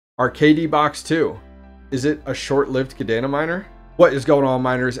Our KD Box 2, is it a short-lived Kadena miner? What is going on,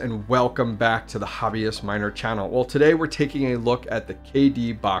 miners, and welcome back to the Hobbyist Miner channel. Well, today we're taking a look at the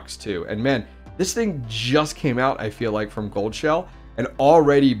KD Box 2, and man, this thing just came out, I feel like, from Goldshell, and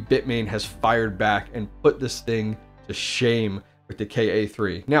already Bitmain has fired back and put this thing to shame with the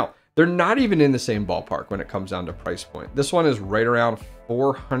KA3. Now, they're not even in the same ballpark when it comes down to price point. This one is right around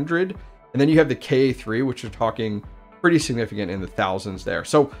 400, and then you have the KA3, which are talking pretty significant in the thousands there.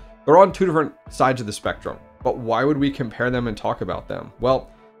 So they're on two different sides of the spectrum, but why would we compare them and talk about them? Well,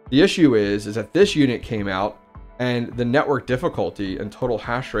 the issue is that this unit came out and the network difficulty and total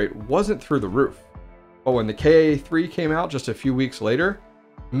hash rate wasn't through the roof. But when the KA3 came out just a few weeks later,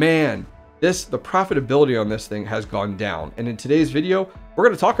 man, the profitability on this thing has gone down. And in today's video, we're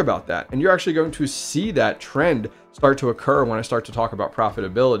going to talk about that. And you're actually going to see that trend start to occur when I start to talk about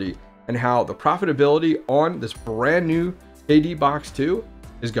profitability and how the profitability on this brand new KD Box 2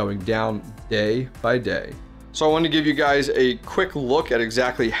 is going down day by day. So I wanted to give you guys a quick look at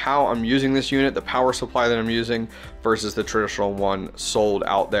exactly how I'm using this unit, the power supply that I'm using versus the traditional one sold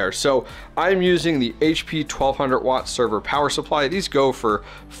out there. So I'm using the HP 1200 watt server power supply. These go for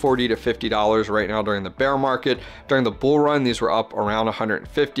 $40 to $50 right now during the bear market. During the bull run, these were up around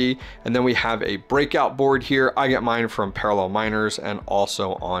 150. And then we have a breakout board here. I get mine from Parallel Miners and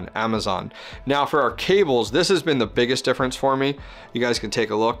also on Amazon. Now for our cables, this has been the biggest difference for me. You guys can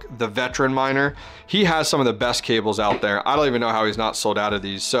take a look. The Veteran Miner, he has some of the best cables out there. I don't even know how he's not sold out of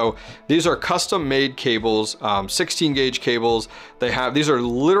these. So these are custom made cables, 16 gauge cables. These are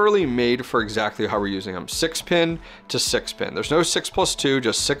literally made for exactly how we're using them. 6-pin to 6-pin. There's no 6+2,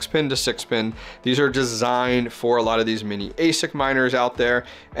 just 6-pin to 6-pin. These are designed for a lot of these mini ASIC miners out there,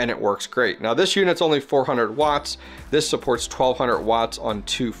 and it works great. Now this unit's only 400 watts. This supports 1200 watts on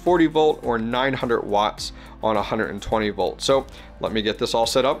 240 volt or 900 watts on 120 volts. So let me get this all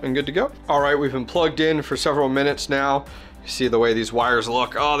set up and good to go. All right, we've been plugged in for several minutes now. You see the way these wires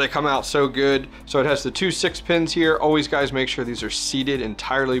look. Oh, they come out so good. So it has the two 6-pins here. Always, guys, make sure these are seated,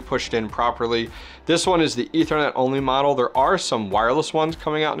 entirely pushed in properly. This one is the Ethernet only model. There are some wireless ones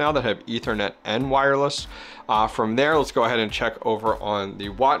coming out now that have Ethernet and wireless. From there, let's go ahead and check over on the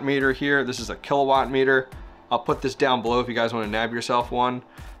watt meter here. This is a kilowatt meter. I'll put this down below if you guys want to nab yourself one.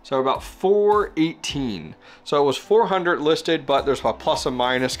 So about 418. So it was 400 listed, but there's a plus and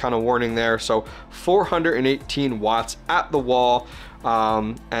minus kind of warning there. So 418 watts at the wall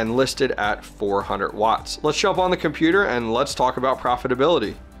and listed at 400 watts. Let's jump on the computer and let's talk about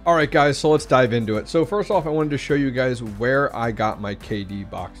profitability. All right, guys, so let's dive into it. So first off, I wanted to show you guys where I got my KD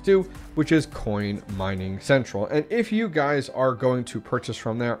Box 2, which is Coin Mining Central. And if you guys are going to purchase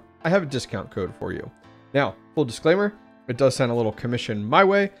from there, I have a discount code for you. Now, full disclaimer, it does send a little commission my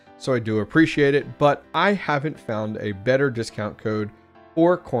way, so I do appreciate it, but I haven't found a better discount code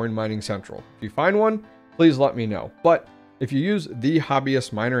for Coin Mining Central. If you find one, please let me know. But if you use the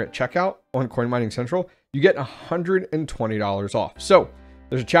Hobbyist Miner at checkout on Coin Mining Central, you get $120 off. So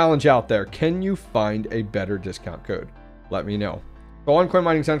there's a challenge out there. Can you find a better discount code? Let me know. So on Coin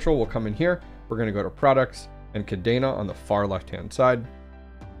Mining Central, we'll come in here. We're going to go to products and Kadena on the far left-hand side.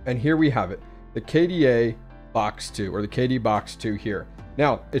 And here we have it, the KDA Box 2 or the KD Box 2 here.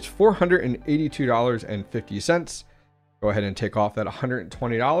 Now it's $482.50. Go ahead and take off that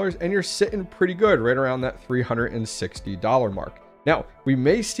 $120 and you're sitting pretty good right around that $360 mark. Now we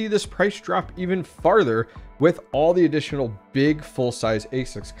may see this price drop even farther with all the additional big full-size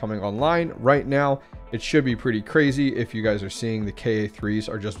ASICs coming online right now. It should be pretty crazy if you guys are seeing the KA3s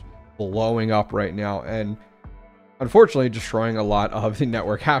are just blowing up right now and unfortunately destroying a lot of the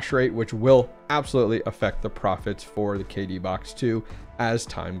network hash rate, which will absolutely affect the profits for the KD Box 2 as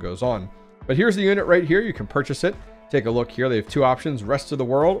time goes on. But here's the unit right here. You can purchase it. Take a look here. They have two options, rest of the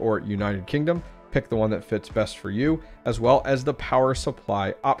world or United Kingdom. Pick the one that fits best for you, as well as the power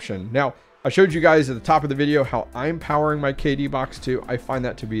supply option. Now, I showed you guys at the top of the video how I'm powering my KD Box 2. I find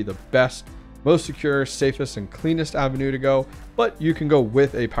that to be the best, most secure, safest, and cleanest avenue to go, but you can go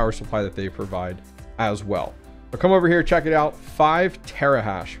with a power supply that they provide as well. So come over here, check it out, 5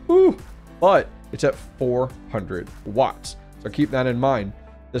 terahash, woo, but it's at 400 watts. So keep that in mind.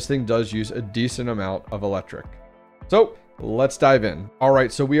 This thing does use a decent amount of electric. So let's dive in. All right,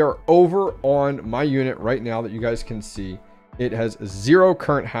 so we are over on my unit right now that you guys can see. It has 0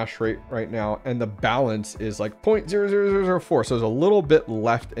 current hash rate right now, and the balance is like 0.00004. So there's a little bit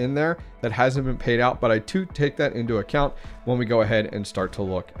left in there that hasn't been paid out, but I do take that into account when we go ahead and start to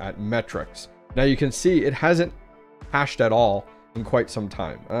look at metrics. Now you can see it hasn't hashed at all in quite some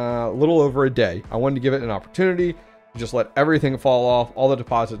time, a little over a day. I wanted to give it an opportunity to just let everything fall off, all the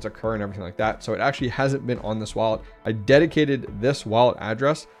deposits occur and everything like that. So it actually hasn't been on this wallet. I dedicated this wallet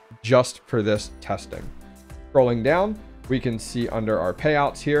address just for this testing. Scrolling down, we can see under our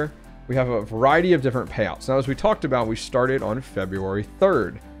payouts here, we have a variety of different payouts. Now, as we talked about, we started on February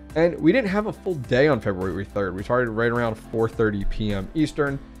 3rd, and we didn't have a full day on February 3rd. We started right around 4:30 p.m.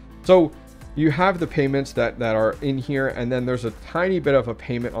 Eastern. So you have the payments that are in here, and then there's a tiny bit of a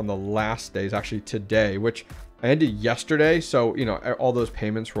payment on the last days, actually today, which I ended yesterday. So, you know, all those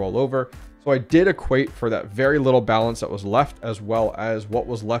payments roll over. So I did equate for that very little balance that was left, as well as what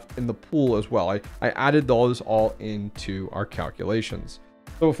was left in the pool as well. I added those all into our calculations.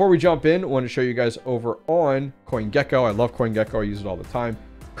 So before we jump in, I want to show you guys over on CoinGecko. I love CoinGecko. I use it all the time.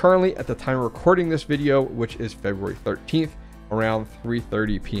 Currently, at the time of recording this video, which is February 13th, around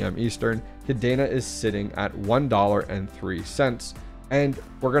 3:30 p.m. Eastern, Kadena is sitting at $1.03. And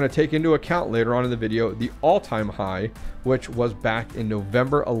we're going to take into account later on in the video the all-time high, which was back in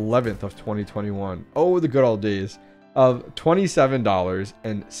November 11th of 2021. Oh, the good old days of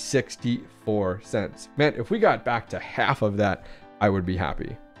 $27.64. Man, if we got back to half of that, I would be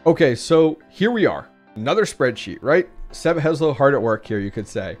happy. Okay, so here we are. Another spreadsheet, right? Seb Heslow hard at work here, you could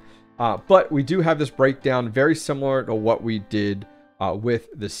say. But we do have this breakdown very similar to what we did with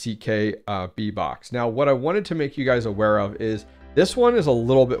the CKB box. Now, what I wanted to make you guys aware of is this one is a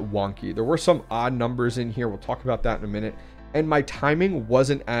little bit wonky. There were some odd numbers in here. We'll talk about that in a minute. And my timing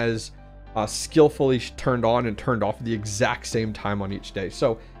wasn't as skillfully turned on and turned off at the exact same time on each day.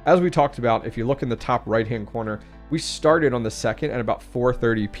 So as we talked about, if you look in the top right-hand corner, we started on the 2nd at about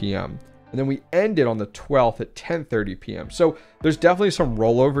 4:30 p.m. And then we ended on the 12th at 10:30 p.m. So there's definitely some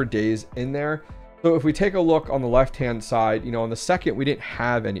rollover days in there. So if we take a look on the left-hand side, you know, on the 2nd, we didn't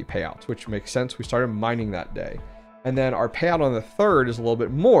have any payouts, which makes sense. We started mining that day. And then our payout on the 3rd is a little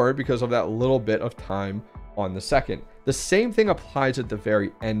bit more because of that little bit of time on the 2nd. The same thing applies at the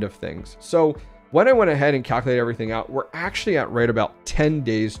very end of things. So when I went ahead and calculated everything out, we're actually at right about 10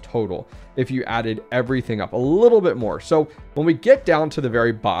 days total if you added everything up a little bit more. So when we get down to the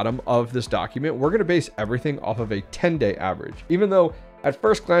very bottom of this document, we're going to base everything off of a 10-day average. Even though at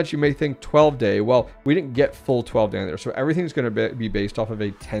first glance you may think 12-day, well, we didn't get full 12-day in there. So everything's going to be based off of a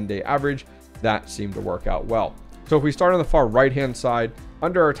 10-day average. That seemed to work out well. So if we start on the far right-hand side,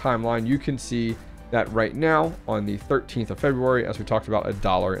 under our timeline, you can see that right now on the 13th of February, as we talked about,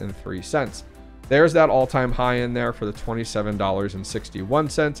 $1.03. There's that all-time high in there for the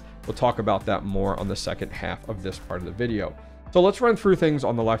 $27.61. We'll talk about that more on the second half of this part of the video. So let's run through things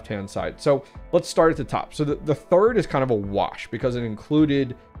on the left-hand side. So let's start at the top. So the 3rd is kind of a wash because it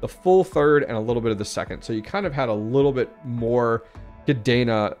included the full 3rd and a little bit of the 2nd. So you kind of had a little bit more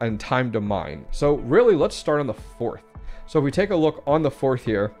Kadena and time to mine. So really, let's start on the 4th. So if we take a look on the 4th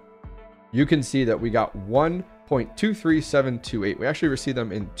here, you can see that we got 1.23728. We actually received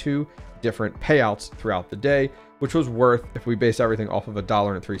them in 2 different payouts throughout the day, which was worth, if we base everything off of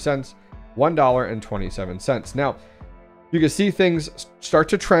 $1.03, $1.27. Now, you can see things start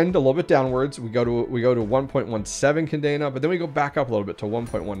to trend a little bit downwards. We go to 1.17 Kadena, but then we go back up a little bit to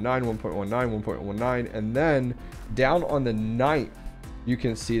 1.19, 1.19, 1.19, and then down on the 9th, you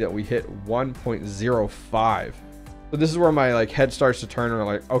can see that we hit 1.05. So this is where my head starts to turn, and I'm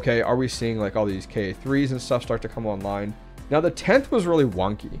like, okay, are we seeing like all these KA3s and stuff start to come online? Now the 10th was really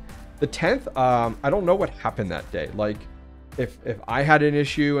wonky. The 10th, I don't know what happened that day. Like if I had an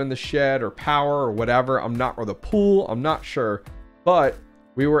issue in the shed or power or whatever, or the pool, I'm not sure, but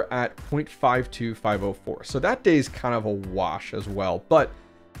we were at 0.52504. So that day's kind of a wash as well, but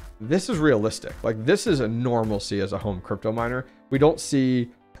this is realistic. Like this is a normalcy as a home crypto miner. We don't see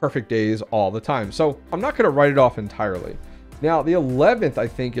perfect days all the time. So I'm not going to write it off entirely. Now the 11th, I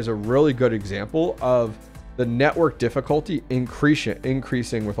think, is a really good example of the network difficulty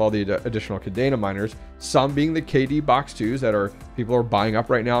increasing with all the additional Kadena miners, some being the KD box 2s that people are buying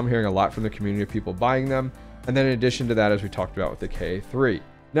up right now. I'm hearing a lot from the community of people buying them. And then in addition to that, as we talked about with the KA3.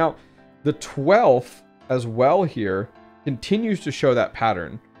 Now, the 12th as well here continues to show that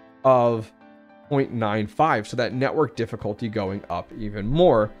pattern of 0.95. So that network difficulty going up even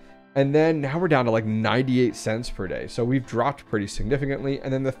more. And then now we're down to like 98 cents per day. So we've dropped pretty significantly.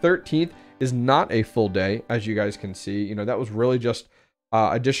 And then the 13th is not a full day, as you guys can see. You know, that was really just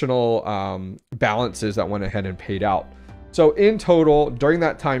additional balances that went ahead and paid out. So in total, during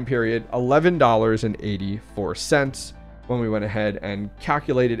that time period, $11.84 when we went ahead and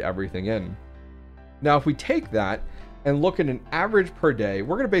calculated everything in. Now, if we take that and look at an average per day,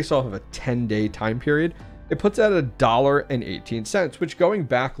 we're going to base off of a 10-day time period. It puts at $1.18, which going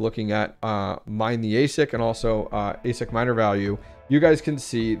back looking at Mine the ASIC and also ASIC miner value, you guys can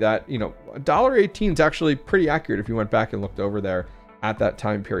see that, you know, $1.18 is actually pretty accurate if you went back and looked over there at that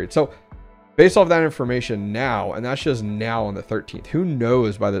time period. So Based off that information now, and that's just now on the 13th, who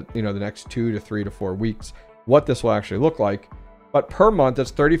knows by the the next 2 to 3 to 4 weeks what this will actually look like. But per month,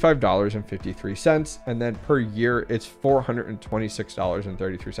 it's $35.53. And then per year, it's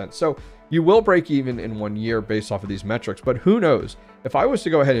 $426.33. So you will break even in 1 year based off of these metrics. But who knows? If I was to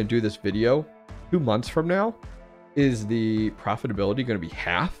go ahead and do this video 2 months from now, is the profitability going to be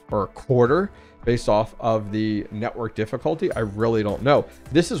half or a quarter based off of the network difficulty? I really don't know.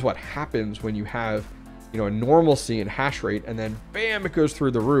 This is what happens when you have a normalcy in hash rate, and then bam, it goes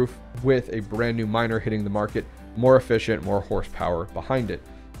through the roof with a brand new miner hitting the market, more efficient, more horsepower behind it.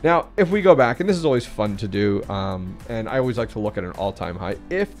 Now, if we go back, and this is always fun to do, and I always like to look at an all-time high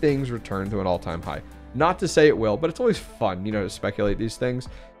if things return to an all-time high. Not to say it will, but it's always fun, to speculate these things.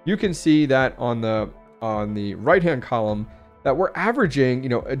 You can see that on the right-hand column that we're averaging,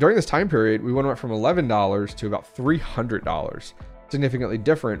 during this time period, we went from $11 to about $300. Significantly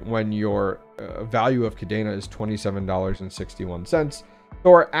different when your value of Kadena is $27.61. So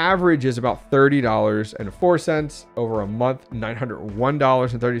our average is about $30.04 over a month,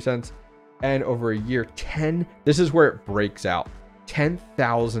 $901.30, and over a year, this is where it breaks out,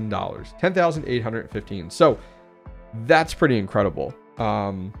 $10,000, $10,815. So that's pretty incredible.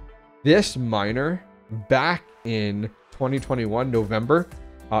 This miner back in 2021, November,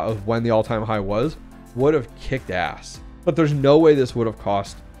 of when the all-time high was, would have kicked ass. But there's no way this would have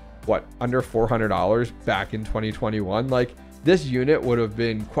cost, what, under $400 back in 2021. Like, this unit would have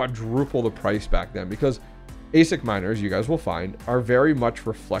been quadruple the price back then, because ASIC miners, you guys will find, are very much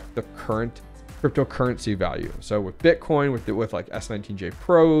reflect the current cryptocurrency value. So with Bitcoin, with like S19j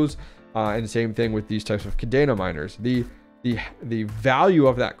Pros, and same thing with these types of Kadena miners, the value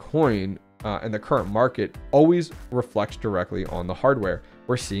of that coin and the current market always reflects directly on the hardware.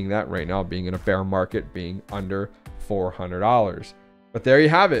 We're seeing that right now, being in a bear market, being under $400. But there you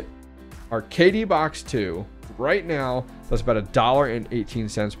have it. Our KD Box 2 right now does about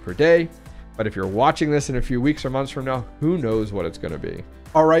 $1.18 per day. But if you're watching this in a few weeks or months from now, who knows what it's going to be.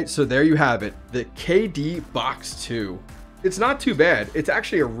 All right, so there you have it, the KD Box 2. It's not too bad. It's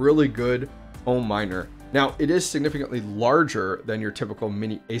actually a really good home miner. Now, it is significantly larger than your typical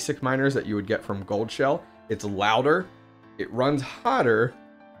mini ASIC miners that you would get from Goldshell. It's louder, it runs hotter,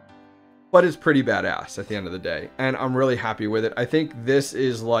 but it's pretty badass at the end of the day. And I'm really happy with it. I think this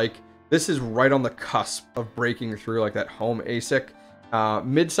is right on the cusp of breaking through like that home ASIC.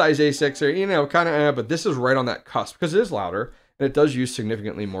 Mid-size ASICs are, kind of, but this is right on that cusp because it is louder and it does use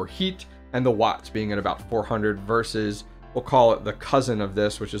significantly more heat, and the watts being at about 400 versus, we'll call it the cousin of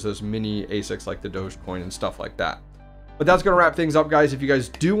this, which is those mini ASICs like the Dogecoin and stuff like that. But that's going to wrap things up, guys. If you guys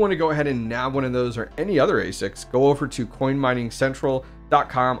do want to go ahead and nab one of those or any other ASICs, go over to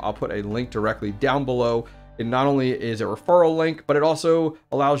coinminingcentral.com. I'll put a link directly down below. It not only is a referral link, but it also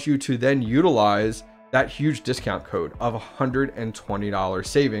allows you to then utilize that huge discount code of $120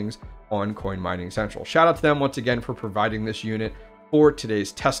 savings on Coin Mining Central. Shout out to them once again for providing this unit for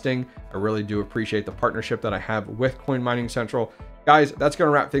today's testing. I really do appreciate the partnership that I have with Coin Mining Central. Guys, that's going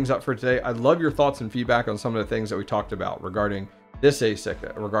to wrap things up for today. I'd love your thoughts and feedback on some of the things that we talked about regarding this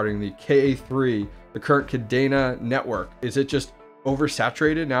ASIC, regarding the KA3, the current Kadena network. Is it just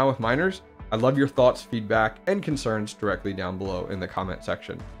oversaturated now with miners? I'd love your thoughts, feedback, and concerns directly down below in the comment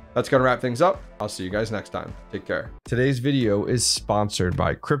section. That's going to wrap things up. I'll see you guys next time. Take care. Today's video is sponsored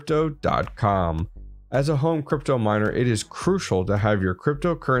by Crypto.com. As a home crypto miner, it is crucial to have your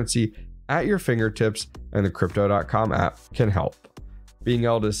cryptocurrency at your fingertips, and the Crypto.com app can help. Being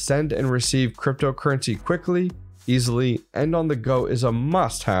able to send and receive cryptocurrency quickly, easily, and on the go is a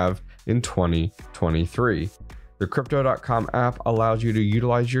must-have in 2023. The Crypto.com app allows you to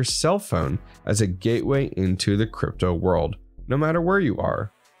utilize your cell phone as a gateway into the crypto world, no matter where you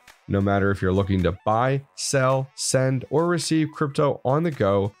are. No matter if you're looking to buy, sell, send, or receive crypto on the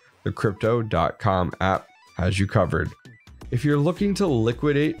go, the Crypto.com app has you covered. If you're looking to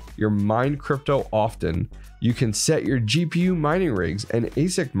liquidate your mined crypto often, you can set your GPU mining rigs and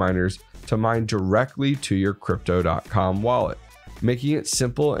ASIC miners to mine directly to your Crypto.com wallet, making it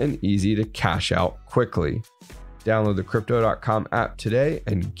simple and easy to cash out quickly. Download the Crypto.com app today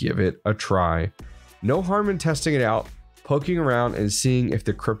and give it a try. No harm in testing it out, poking around, and seeing if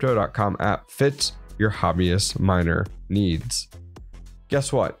the Crypto.com app fits your hobbyist miner needs.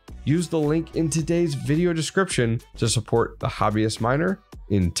 Guess what? Use the link in today's video description to support the hobbyist miner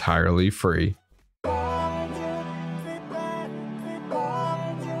entirely free.